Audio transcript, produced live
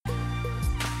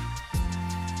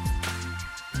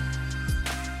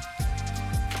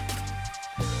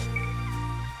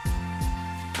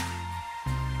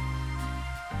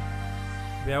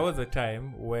There was a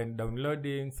time when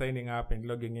downloading, signing up, and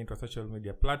logging into a social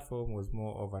media platform was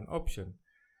more of an option.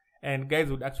 And guys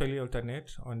would actually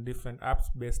alternate on different apps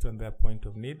based on their point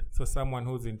of need. So someone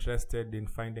who's interested in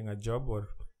finding a job or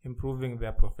improving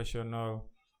their professional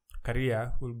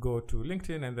career will go to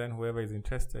LinkedIn, and then whoever is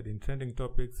interested in trending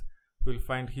topics will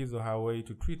find his or her way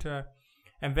to Twitter.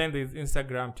 And then there's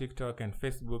Instagram, TikTok, and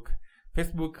Facebook.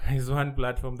 Facebook is one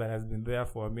platform that has been there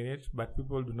for a minute, but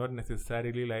people do not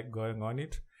necessarily like going on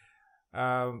it.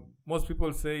 Most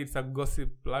people say it's a gossip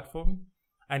platform,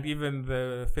 and even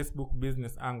the Facebook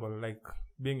business angle, like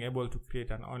being able to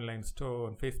create an online store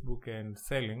on Facebook and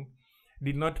selling,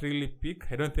 did not really peak.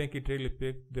 I don't think it really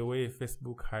peaked the way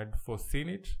Facebook had foreseen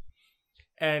it.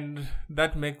 And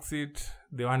that makes it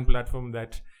the one platform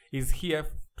that is here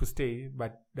to stay,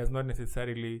 but does not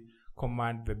necessarily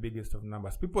command the biggest of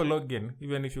numbers. People log in,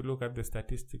 even if you look at the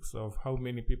statistics of how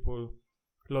many people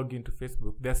log into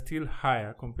Facebook, they're still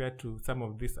higher compared to some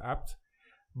of these apps,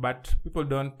 but people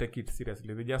don't take it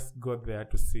seriously. They just go there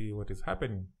to see what is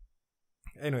happening.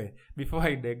 Anyway, before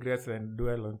I digress and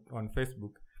dwell on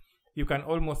Facebook, you can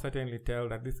almost certainly tell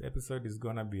that this episode is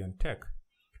gonna be on tech.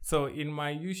 So in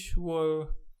my usual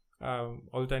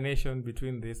alternation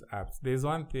between these apps, there's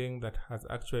one thing that has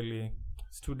actually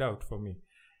stood out for me,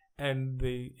 and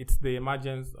it's the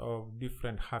emergence of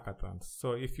different hackathons.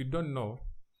 So if you don't know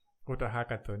what a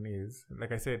hackathon is,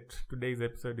 like I said, today's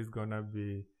episode is gonna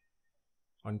be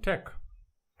on tech.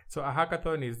 So a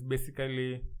hackathon is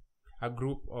basically a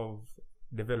group of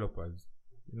developers.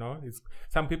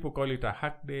 Some people call it a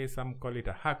hack day, some call it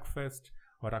a hack fest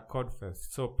or a code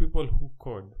fest. So people who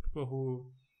code, people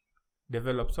who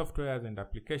develop softwares and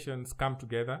applications come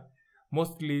together,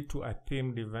 mostly to a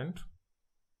themed event.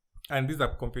 And these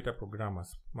are computer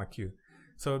programmers, mark you.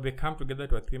 So they come together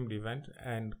to a themed event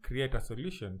and create a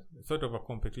solution, sort of a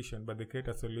competition, but they create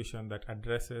a solution that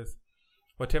addresses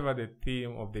whatever the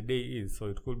theme of the day is. So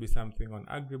it could be something on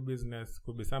agribusiness,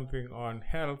 could be something on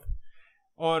health,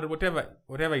 or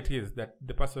whatever it is that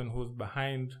the person who's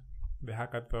behind the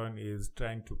hackathon is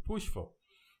trying to push for.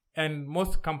 And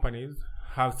most companies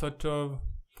have sort of,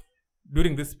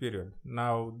 during this period,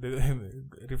 now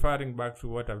referring back to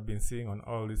what I've been seeing on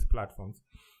all these platforms,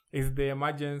 is the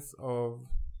emergence of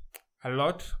a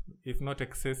lot, if not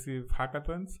excessive,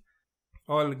 hackathons,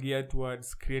 all geared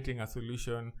towards creating a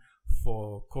solution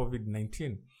for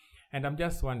COVID-19. And I'm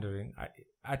just wondering,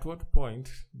 at what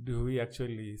point do we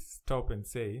actually stop and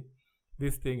say,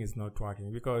 this thing is not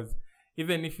working? Because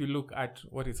even if you look at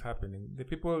what is happening, the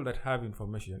people that have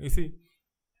information, you see,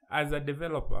 as a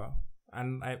developer,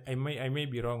 and I may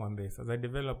be wrong on this, as a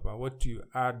developer, what you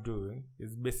are doing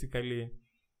is basically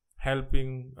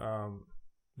helping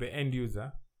the end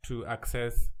user to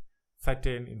access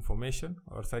certain information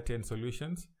or certain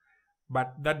solutions,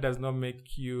 but that does not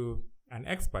make you an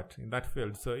expert in that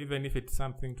field. So even if it's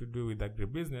something to do with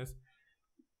agribusiness,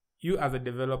 you as a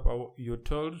developer, you're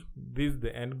told this is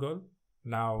the end goal.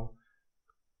 Now,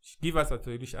 give us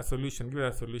a solution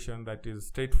that is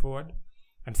straightforward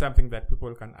and something that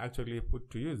people can actually put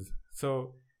to use.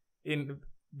 So in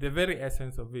the very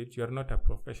essence of it, you're not a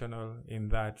professional in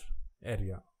that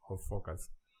area of focus.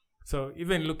 So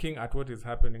even looking at what is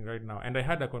happening right now, and I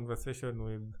had a conversation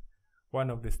with one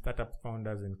of the startup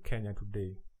founders in Kenya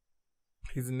today.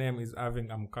 His name is Irving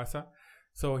Amkasa.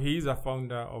 So he is a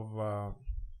founder of a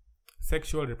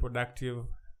sexual reproductive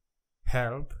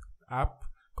health app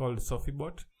called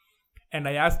SophiBot. And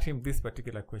I asked him this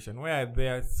particular question: why are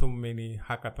there so many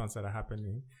hackathons that are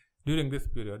happening during this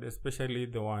period, especially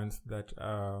the ones that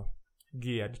are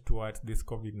geared towards this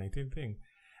COVID-19 thing?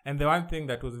 And the one thing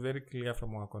that was very clear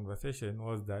from our conversation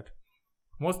was that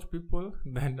most people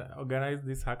that organize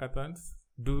these hackathons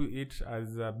do it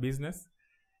as a business,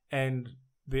 and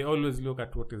they always look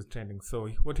at what is trending. So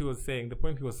what he was saying, the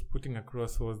point he was putting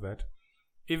across was that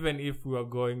even if we are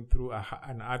going through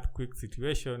an earthquake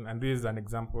situation, and this is an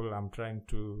example I'm trying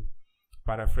to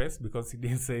paraphrase because he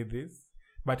didn't say this,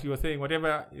 but he was saying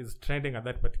whatever is trending at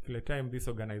that particular time, these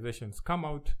organizations come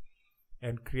out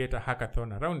and create a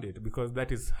hackathon around it, because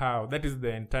that is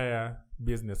the entire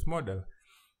business model.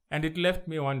 And it left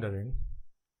me wondering,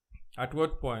 at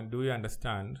what point do we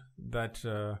understand that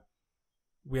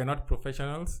we are not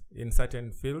professionals in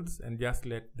certain fields and just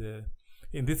let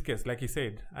in this case, like he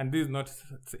said, and this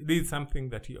is something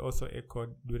that he also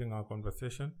echoed during our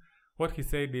conversation. What he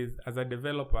said is, as a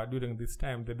developer during this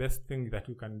time, the best thing that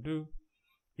you can do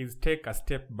is take a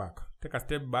step back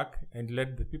and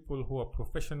let the people who are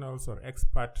professionals or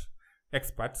experts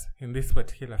in this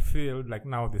particular field, like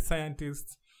now the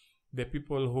scientists, the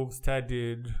people who've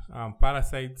studied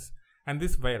parasites and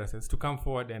these viruses, to come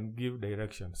forward and give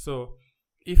direction. So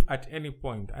if at any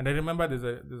point, and I remember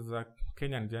there's a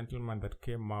Kenyan gentleman that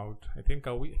came out, I think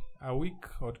a week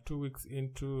or 2 weeks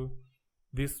into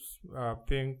this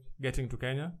thing getting to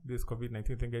Kenya, this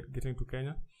COVID-19 thing getting to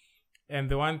Kenya, and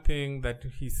the one thing that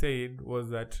he said was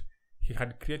that he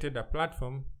had created a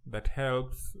platform that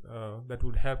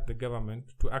would help the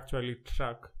government to actually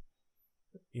track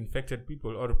infected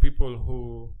people or people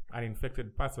who an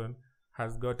infected person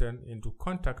has gotten into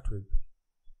contact with.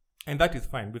 And that is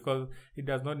fine because it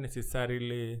does not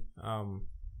necessarily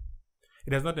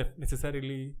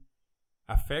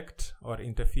affect or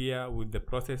interfere with the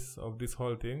process of this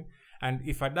whole thing. And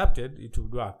if adapted, it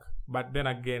would work. But then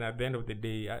again, at the end of the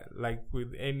day, like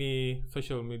with any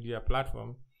social media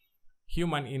platform,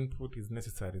 human input is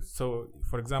necessary. So,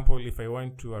 for example, if I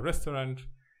went to a restaurant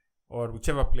or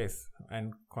whichever place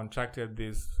and contracted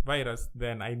this virus,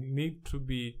 then I need to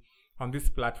be on this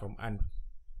platform and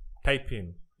type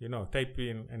in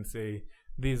and say,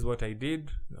 this is what I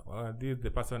did, this is the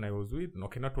person I was with.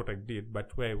 Okay, not what I did,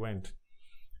 but where I went.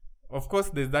 Of course,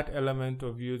 there's that element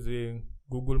of using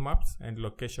Google Maps and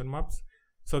location maps,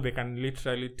 so they can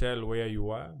literally tell where you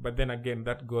are. But then again,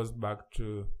 that goes back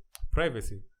to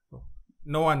privacy.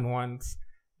 No one wants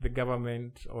the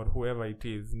government or whoever it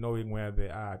is knowing where they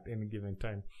are at any given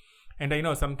time. And I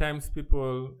know sometimes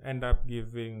people end up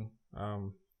giving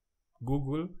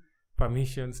Google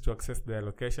permissions to access their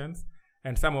locations,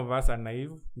 and some of us are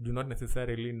naive. We do not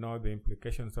necessarily know the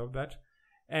implications of that.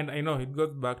 And I know it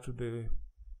goes back to the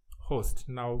host,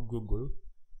 now Google,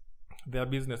 their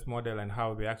business model and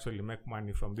how they actually make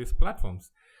money from these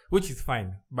platforms, which is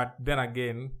fine. But then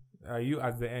again, you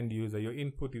as the end user, your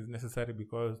input is necessary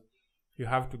because you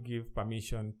have to give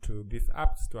permission to these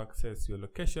apps to access your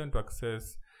location, to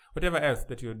access whatever else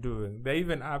that you're doing. There are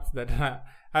even apps that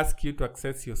ask you to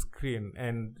access your screen,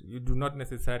 and you do not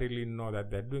necessarily know that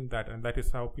they're doing that, and that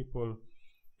is how people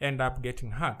end up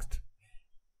getting hacked.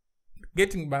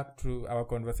 Getting back to our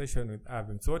conversation with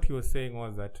Arvin, so what he was saying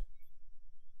was that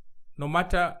no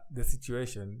matter the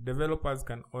situation, developers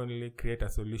can only create a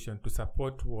solution to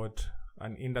support what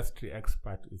an industry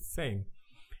expert is saying.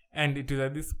 And it is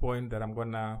at this point that I'm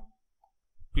going to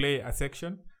play a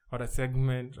section or a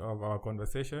segment of our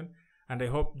conversation, and I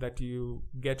hope that you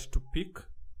get to pick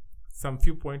some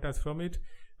few pointers from it,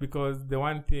 because the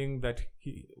one thing that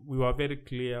he was very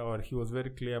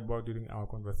clear about during our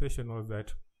conversation was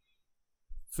that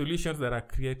solutions that are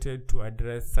created to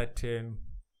address certain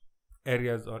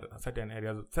areas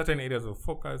of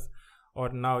focus, or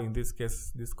now in this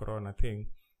case, this corona thing,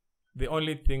 the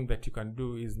only thing that you can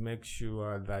do is make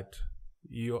sure that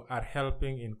you are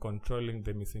helping in controlling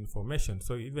the misinformation.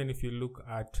 So even if you look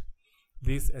at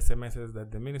these SMSs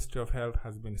that the Ministry of Health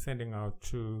has been sending out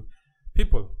to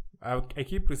people, I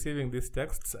keep receiving these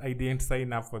texts. I didn't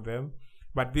sign up for them,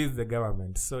 but this is the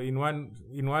government. So in one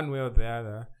way or the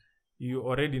other, you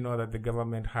already know that the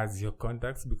government has your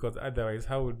contacts, because otherwise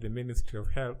how would the Ministry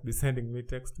of Health be sending me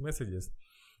text messages?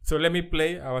 So let me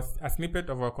play a snippet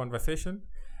of our conversation,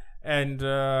 and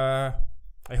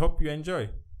I hope you enjoy.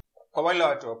 Kwa wale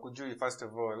watu wakujui, first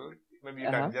of all, maybe you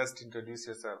can just introduce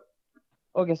yourself.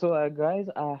 Okay, so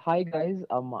hi guys,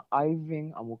 I'm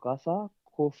Ivan Amukasa,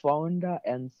 co-founder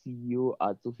and CEO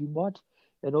at SufiBot,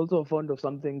 and also a founder of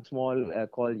something small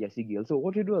called Yasigil. So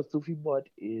what we do at SufiBot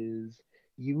is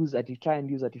try and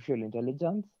use artificial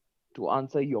intelligence to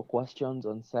answer your questions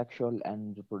on sexual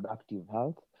and reproductive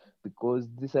health, because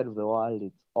this side of the world,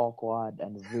 it's awkward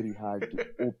and very hard to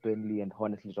openly and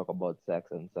honestly talk about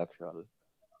sex and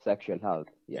sexual health.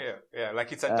 Yeah,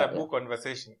 like it's a taboo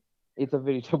conversation. It's a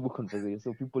very taboo conversation,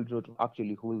 so people don't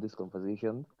actually hold this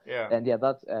conversation. Yeah, and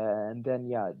that's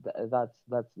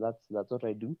what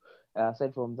I do.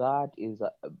 Aside from that,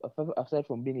 aside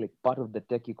from being like part of the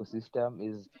tech ecosystem,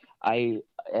 is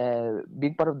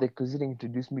being part of the ecosystem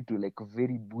introduced me to like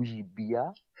very bougie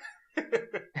beer.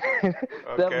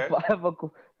 Okay.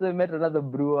 So I met another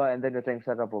brewer, and then we're trying to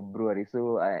start up a brewery.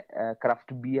 So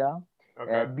craft beer.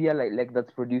 Okay. Beer like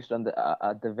that's produced on the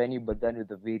at the venue, but then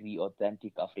with a very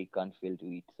authentic African feel to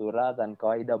it. So rather than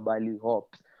kawaida barley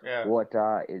hops,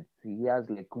 water, he has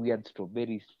like weird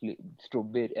berry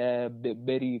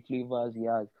flavors. He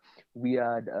has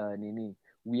weird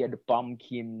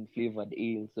pumpkin flavored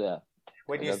ale. So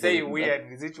when you say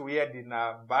weird, is it weird in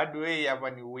a bad way, or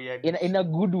weird in a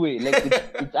good way? Like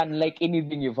it's unlike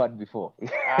anything you've had before.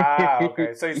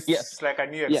 Okay. So it's like a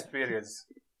new experience.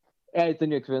 Yeah, it's a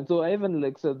new experience. So I even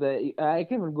I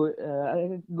can even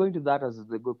go into that as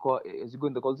you go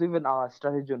in the call. So even our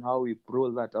strategy on how we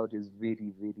roll that out is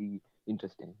very, very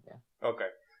interesting. Yeah. Okay.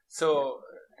 So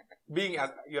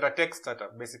you're a tech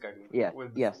startup basically. Yeah.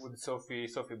 With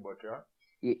SufiBot, yeah.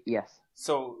 Yes.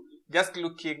 So just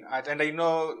looking at, and I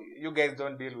know you guys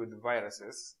don't deal with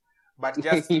viruses, but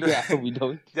just Yeah, we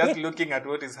don't. just looking at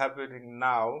what is happening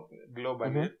now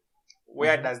globally,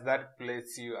 where does that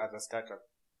place you as a startup?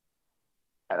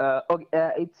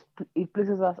 Okay, it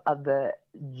places us at the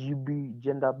GB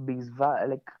gender-based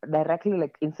like directly,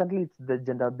 like instantly, it's the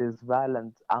gender-based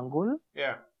violence angle.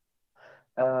 Yeah.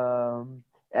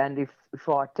 And if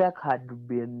our tech had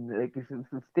been like if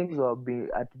things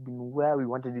had been where we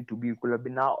wanted it to be, we could have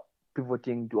been now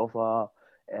pivoting to offer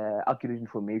accurate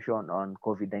information on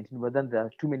COVID-19. But then there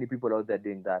are too many people out there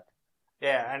doing that.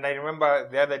 Yeah, and I remember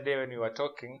the other day when we were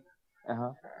talking,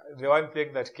 the one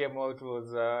thing that came out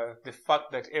was the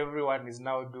fact that everyone is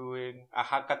now doing a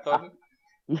hackathon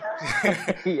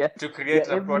to create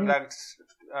a product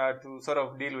to sort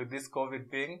of deal with this COVID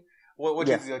thing. What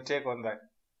is your take on that?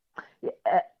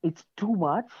 It's too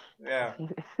much. Yeah.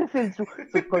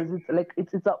 Because it's like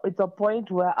it's a point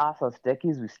where us as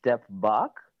techies we step back.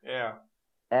 Yeah.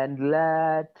 And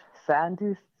let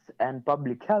scientists and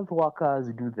public health workers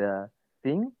do their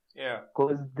thing. Yeah.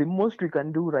 Because the most we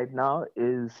can do right now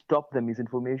is stop the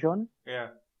misinformation. Yeah.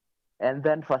 And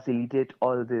then facilitate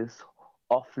all this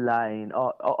offline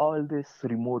or all this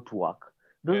remote work.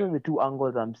 Those are the two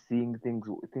angles I'm seeing things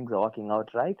are working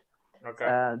out, right?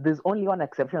 Okay. There's only one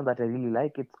exception that I really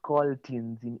like. It's called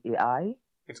Teens in AI.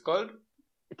 It's called?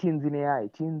 Teens in AI.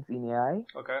 Teens in AI.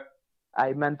 Okay.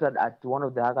 I mentored at one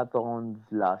of the hackathons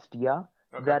last year.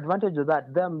 Okay. The advantage of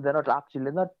that, they're not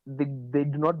actually they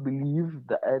do not believe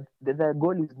that their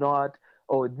goal is not,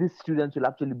 these students will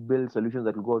actually build solutions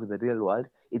that will go to the real world.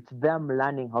 It's them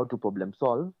learning how to problem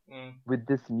solve with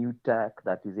this new tech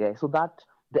that is AI. So that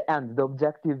the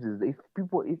objectives is if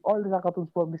all these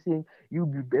hackathons promising you'll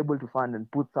be able to fund and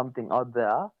put something out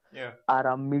there, are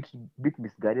a bit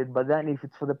misguided. But then if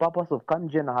it's for the purpose of come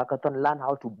join a hackathon, learn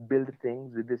how to build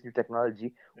things with this new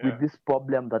technology, with this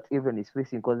problem that everyone is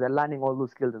facing, because they're learning all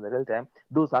those skills in the real time,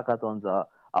 those hackathons are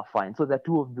fine. So there are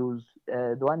two of those.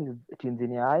 The one is Teens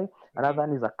in AI, another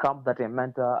one is a camp that I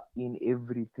mentor in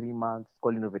every 3 months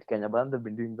called Innovate Kenya. But then they've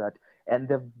been doing that, and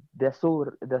they're so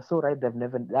right. They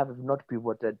have not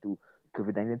pivoted to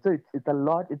COVID-19. So it's a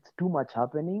lot. It's too much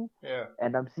happening. Yeah.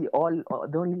 And I'm see all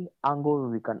the only angle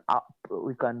we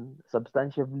can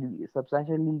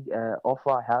substantially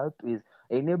offer help is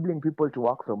enabling people to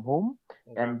work from home,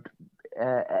 and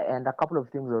a couple of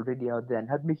things already out there, and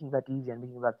help making that easy and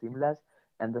making that seamless.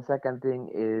 And the second thing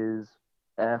is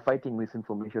fighting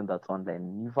misinformation that's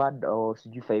online. You've had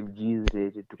CG 5G is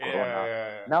related to Corona.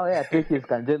 Yeah. Now, techies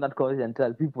can join that conversation and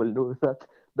tell people no,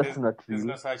 that's not real. There's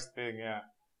no such thing.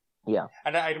 Yeah.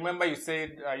 And I remember you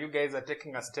said you guys are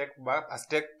taking a step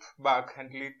back and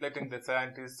letting the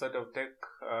scientists sort of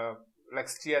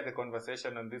steer the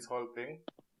conversation on this whole thing.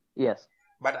 Yes.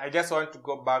 But I just want to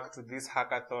go back to these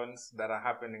hackathons that are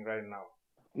happening right now.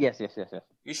 Yes.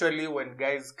 Usually when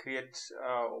guys create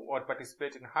or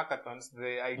participate in hackathons,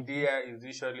 the idea is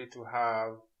usually to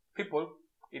have people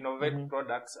innovate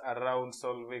products around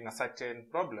solving a certain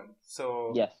problem.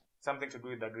 So something to do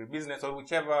with agribusiness or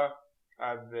whichever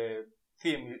the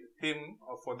theme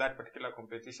for that particular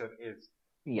competition is.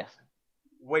 Yes.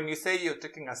 When you say you're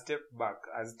taking a step back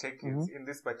as techies in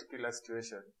this particular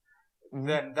situation,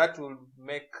 then that will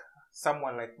make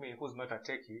someone like me who's not a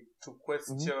techie to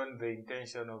question the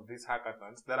intention of these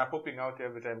hackathons that are popping out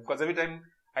every time. Because every time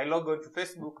I log on to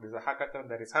Facebook, there's a hackathon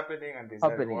that is happening and there's a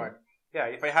reward. Yeah,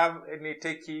 if I have any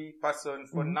techie person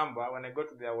phone number, when I go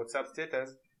to their WhatsApp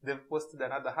status, they've posted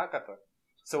another hackathon.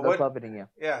 So that's happening,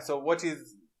 so what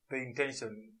is the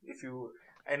intention?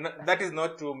 And that is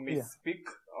not to misspeak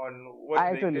on what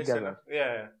I the intention of.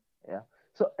 Yeah.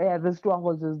 So there's two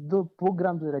angles. There's the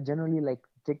programs that are generally like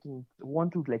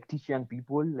want to teach young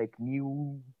people like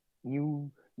new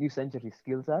century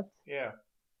skill sets. Yeah.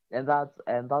 And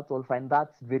that's all fine.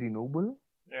 That's very noble.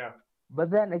 Yeah.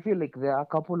 But then I feel like there are a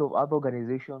couple of other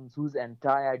organizations whose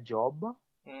entire job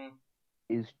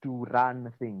is to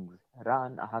run things.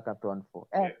 Run a hackathon for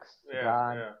X,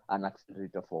 an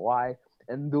accelerator for Y.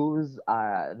 And those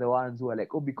are the ones who are like,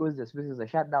 because the spaces are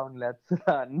shut down, let's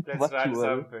run virtual. Run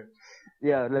something.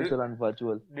 Yeah, let's run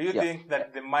virtual. Do you think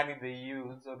that the money they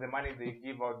use or the money they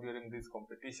give out during this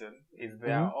competition is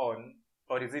their own,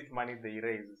 or is it money they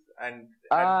raise?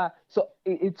 So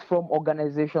it's from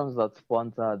organizations that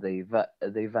sponsor the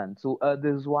event. So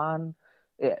there's one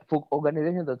for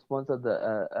organizations that sponsor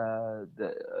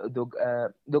the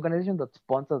organization that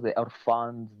sponsors it or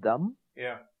funds them.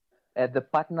 Yeah. The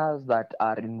partners that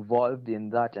are involved in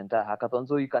that entire hackathon.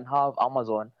 So you can have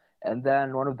Amazon, and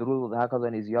then one of the rules of the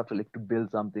hackathon is you have to to build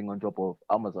something on top of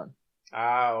Amazon.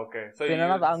 Okay. So So in you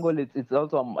another use angle, it's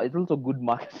also good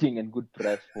marketing and good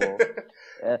press for. for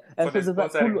And so the there's a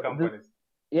sponsoring companies.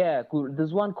 cool.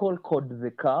 There's one called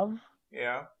The Curve.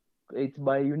 Yeah. It's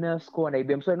by UNESCO and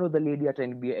IBM. So I know the lady at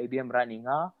IBM running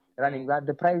that.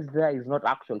 The price there is not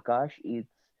actual cash.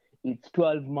 It's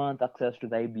 12-month access to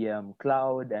the IBM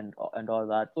cloud and all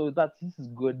that. So this is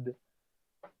good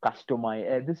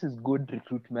customer. This is good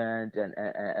recruitment and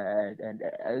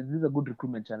this is a good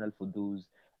recruitment channel for those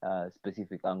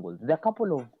specific angles. There are a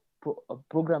couple of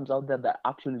programs out there that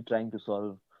are actually trying to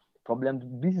solve problems.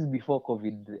 This is before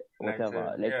COVID,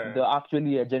 whatever. 19, Like yeah. they're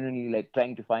actually genuinely like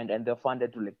trying to find, and they're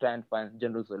funded to like try and find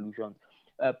general solutions.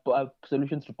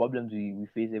 Solutions to problems we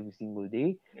face every single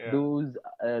day. Yeah. Those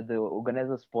the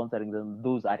organizers sponsoring them,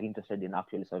 those are interested in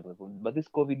actually solving the problem. But this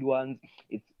COVID ones,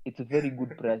 it's a very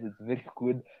good press. It's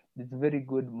very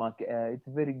good market. It's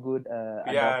very good PR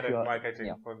and adoption. marketing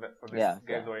Yeah. for these Yeah, guys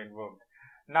yeah. who are involved.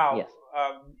 Now, Yes.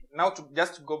 now to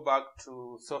just go back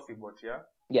to SophieBot, yeah.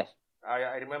 Yes.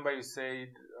 I remember you said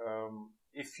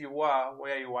if you were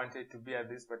where you wanted to be at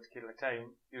this particular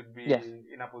time, you'd be Yes.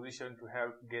 in a position to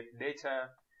help get data.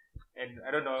 And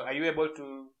I don't know, are you able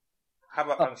to have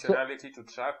a So- functionality to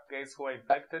track guys who are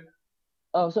infected?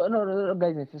 Oh, so no,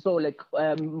 guys. So like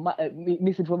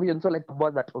misinformation. So like a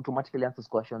bot that automatically answers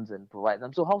questions and provides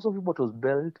them. So how SophieBot was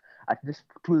built at this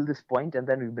point, and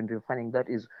then we've been refining that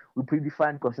is we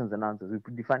predefine questions and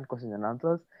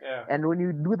answers. Yeah. And when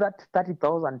you do that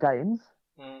 30,000 times,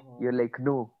 you're like,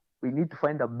 no, we need to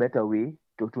find a better way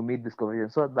to meet this conversation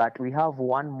so that we have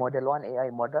one AI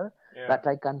model Yeah. that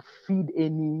I can feed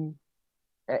any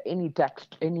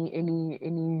text,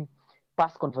 any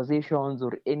past conversations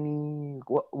or any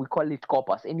what we call it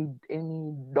corpus, any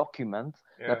documents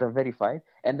Yeah. that are verified,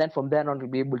 and then from then on we'll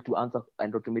be able to answer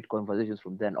and automate conversations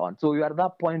from then on. So we are at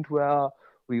that point where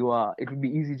it will be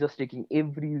easy just taking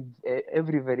every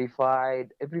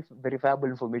verifiable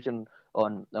information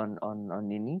on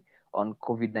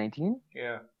COVID-19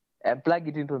 Yeah. and plug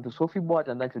it into the SophieBot,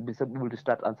 and that will be able to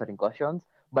start answering questions.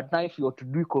 But now, if you were to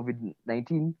do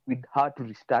COVID-19, we'd have to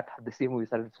restart the same way we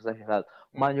started for social health,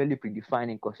 manually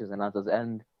predefining questions and answers.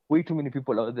 And way too many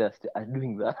people out there are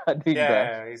doing that.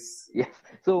 Yeah. Yes.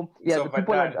 So yeah, So the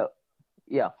people overdone. are.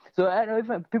 Yeah. So I know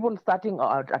if people starting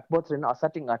at bots right now are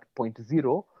starting at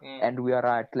 0.0, and we are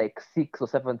at like 6 or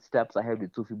 7 steps ahead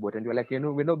with SophieBot, and we're like,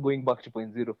 we're not going back to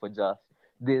 0.0 for just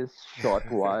this short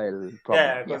while. Problem.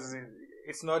 Yeah, because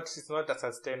it's not a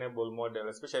sustainable model,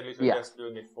 especially if you're Yeah. just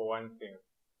doing it for one thing.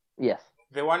 Yes.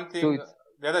 The one thing, So it's-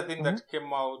 the other thing that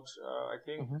came out, I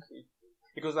think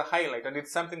it was a highlight, and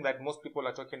it's something that most people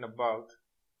are talking about,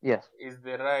 Yes. is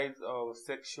the rise of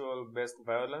sexual-based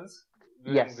violence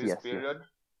during this period.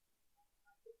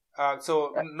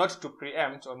 So not to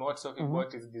preempt on what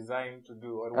SophieBot is designed to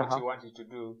do or what you want it to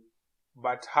do,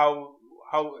 but how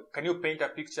can you paint a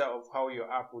picture of how your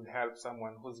app would help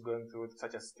someone who's going through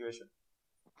such a situation?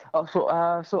 So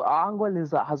our angle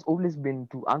has always been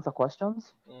to answer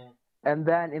questions, and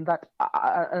then in that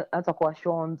answer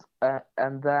questions,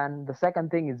 and then the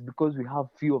second thing is because we have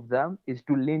few of them is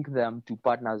to link them to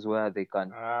partners where they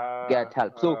can get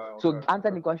help. So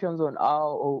answering questions on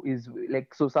how is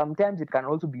like, so sometimes it can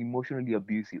also be emotionally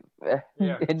abusive,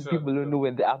 and people don't know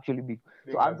when they actually be.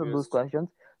 So answer those questions.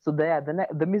 So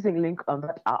the missing link on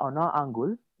that on our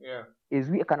angle is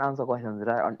we can answer questions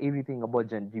right on everything about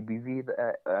GBV,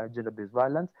 gender-based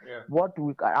violence. What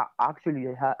we can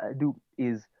actually do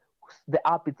is the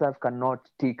app itself cannot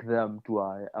take them to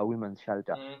a women's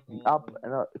shelter. The app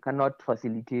cannot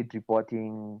facilitate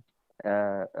reporting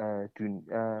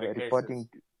reporting.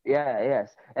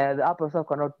 Yes. The app itself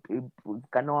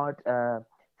cannot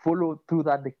follow through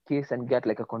the case and get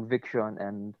like a conviction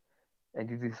and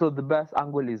so the best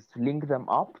angle is to link them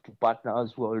up to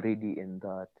partners who are already in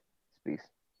that space.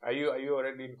 Are you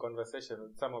already in conversation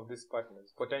with some of these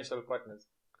potential partners?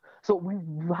 So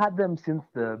we've had them since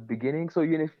the beginning. So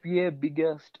UNFPA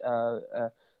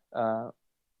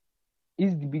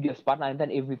is the biggest partner, and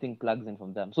then everything plugs in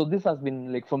from them. So this has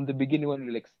been like from the beginning when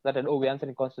we like started. Oh, we're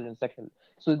answering questions in section.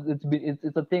 So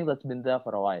it's a thing that's been there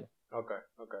for a while. Okay.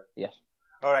 Yes.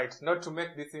 All right. Not to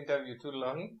make this interview too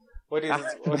long.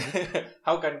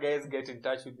 How can guys get in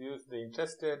touch with you if they're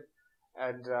interested?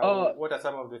 And what are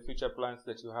some of the future plans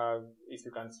that you have, if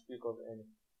you can speak of any?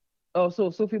 So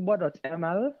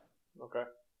SophieBot.ml. Okay.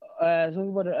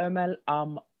 SophieBot.ml.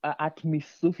 At Miss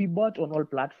SophieBot on all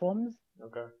platforms.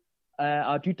 Okay.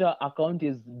 Our Twitter account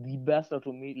is the best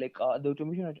automate. Like the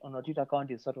automation on our Twitter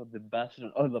account is sort of the best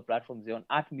on all the platforms. They're on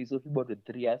at Miss SophieBot with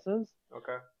 3 S's.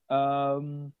 Okay.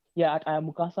 Yeah, at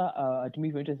Mukasa, to me,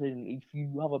 if you're interested in, if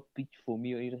you have a pitch for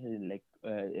me, or you're interested in like,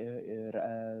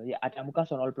 yeah, at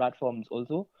Mukasa on all platforms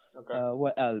also. Okay.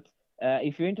 What else?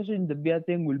 If you're interested in the beer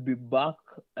thing, we'll be back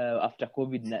after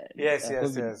COVID. Yes.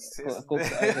 Entire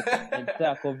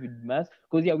COVID mess.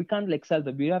 Because yeah, we can't like sell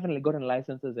the beer. We haven't like gotten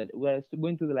licenses, and we're still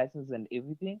going through the licenses and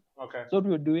everything. Okay. So what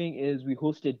we're doing is we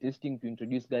hosted testing to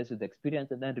introduce guys to the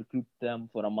experience and then recruit them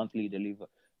for a monthly delivery.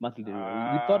 We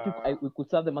thought we could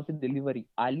start the monthly delivery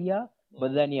earlier,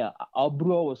 but then yeah, our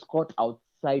brewer was caught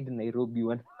outside Nairobi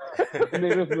when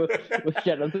Nairobi was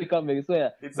shut down, so we can't make it. So yeah,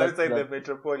 it's outside the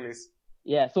metropolis.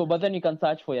 Yeah, so but then you can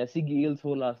search for your Sigi Hills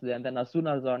Holders there, and then as soon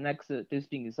as our next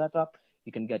testing is set up,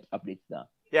 you can get updates there.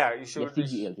 Yeah, you should.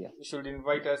 Hills, yeah. You should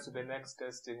invite us to the next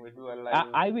testing. We do a live.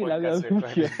 I will.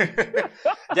 Sure.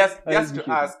 just to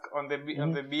ask on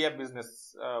the beer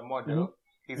business model.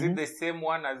 Is it the same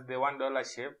one as the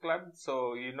 $1 Shave Club?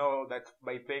 So you know that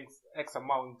by paying X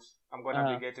amount, I'm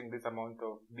gonna be getting this amount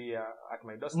of beer at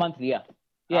my doorstep. Monthly, yeah.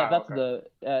 Yeah,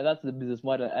 that's the business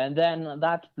model, and then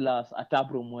that plus a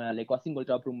tap room where like a single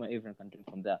tap room where everyone can drink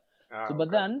from there.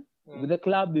 But then with the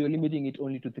club, we're limiting it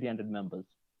only to 300 members.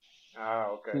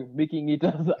 Okay. So making it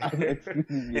as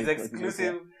exclusive. It's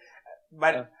exclusive,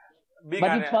 but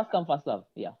it's first come first serve.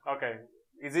 Yeah. Okay.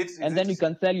 Is it? Then you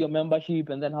can sell your membership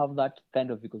and then have that kind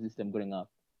of ecosystem going on.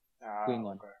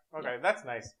 Okay, that's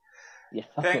nice. Yeah.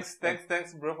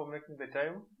 Thanks, bro, for making the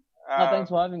time. Thanks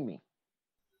for having me.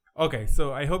 Okay,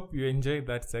 so I hope you enjoyed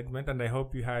that segment, and I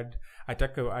hope you had a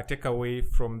takeaway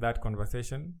from that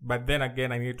conversation. But then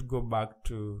again, I need to go back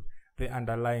to the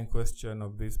underlying question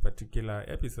of this particular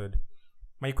episode.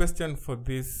 My question for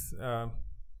this,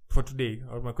 for today,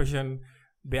 or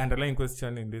the underlying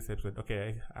question in this episode.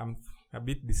 Okay, I'm a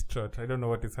bit distraught. I don't know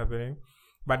what is happening.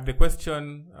 But the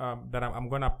question that I'm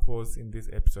going to pose in this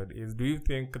episode is, do you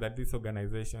think that these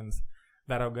organizations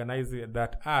that are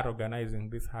organizing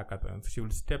these hackathons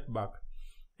should step back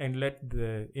and let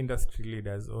the industry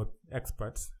leaders or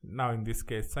experts, now in this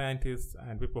case scientists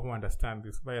and people who understand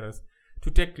this virus,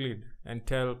 to take lead and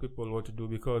tell people what to do?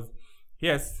 Because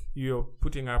yes, you're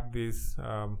putting up these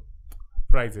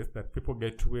prizes that people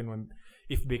get to win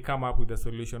if they come up with a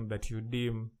solution that you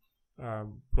deem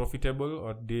profitable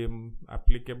or deem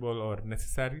applicable or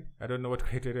necessary. I don't know what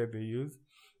criteria they use.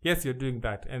 Yes, you're doing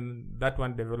that, and that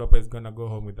one developer is going to go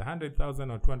home with 100,000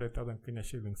 or 200,000 Kenya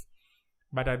shillings.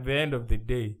 But at the end of the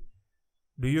day,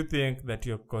 do you think that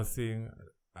you're causing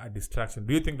a distraction?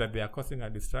 Do you think that they are causing a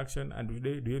distraction? And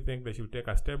do you think they should take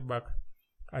a step back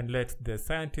and let the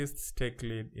scientists take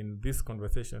lead in this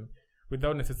conversation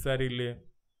without necessarily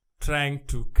trying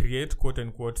to create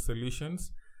quote-unquote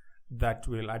solutions that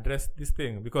will address this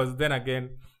thing? Because then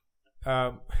again,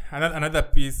 another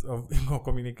piece of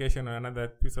communication, or another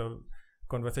piece of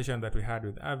conversation that we had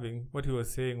with Irving, what he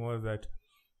was saying was that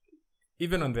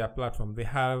even on their platform, they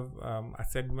have a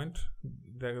segment.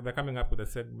 They're coming up with a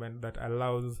segment that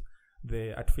allows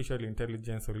the artificial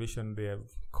intelligence solution they have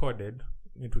coded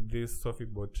into this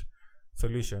SophieBot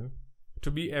solution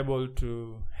to be able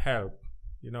to help,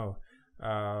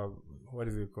 what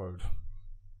is it called?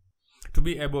 To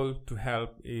be able to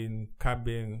help in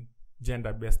curbing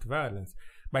gender-based violence.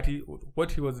 But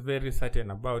what he was very certain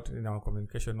about in our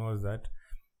communication was that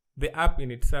the app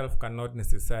in itself cannot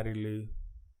necessarily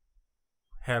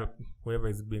help whoever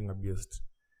is being abused.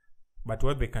 But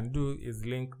what they can do is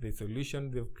link the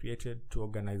solution they've created to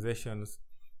organizations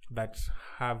that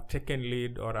have taken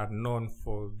lead or are known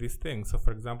for these things. So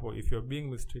for example, if you're being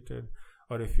mistreated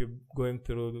or if you're going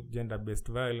through gender-based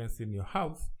violence in your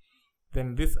house,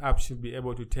 then this app should be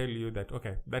able to tell you that,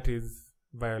 okay, that is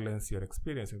violence you're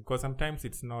experiencing, because sometimes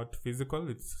it's not physical,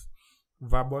 it's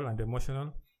verbal and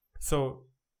emotional. So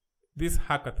these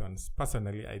hackathons,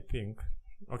 personally, I think,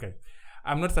 okay,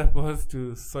 I'm not supposed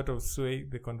to sort of sway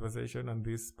the conversation on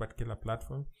this particular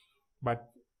platform,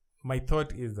 but my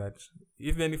thought is that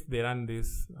even if they run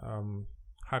these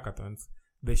hackathons,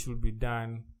 they should be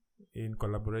done in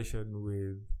collaboration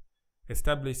with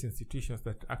established institutions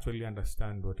that actually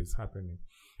understand what is happening.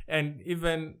 And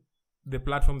even the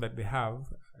platform that they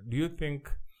have, I do think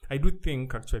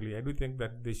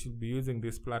that they should be using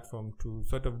this platform to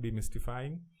sort of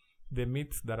demystifying the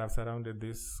myths that have surrounded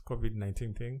this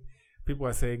COVID-19 thing. People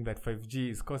are saying that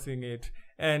 5G is causing it.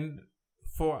 And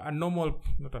for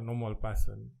not a normal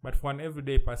person, but for an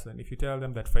everyday person, if you tell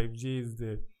them that 5G is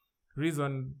the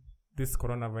reason this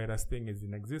coronavirus thing is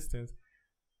in existence,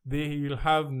 they will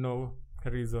have no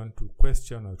reason to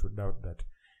question or to doubt that.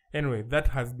 Anyway, that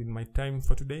has been my time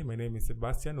for today. My name is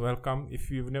Sebastian. Welcome. If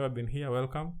you've never been here,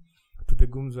 welcome to the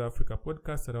Gumzo Africa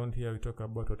podcast. Around here, we talk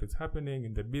about what is happening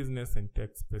in the business and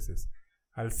tech spaces.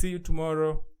 I'll see you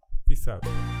tomorrow. Peace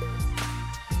out.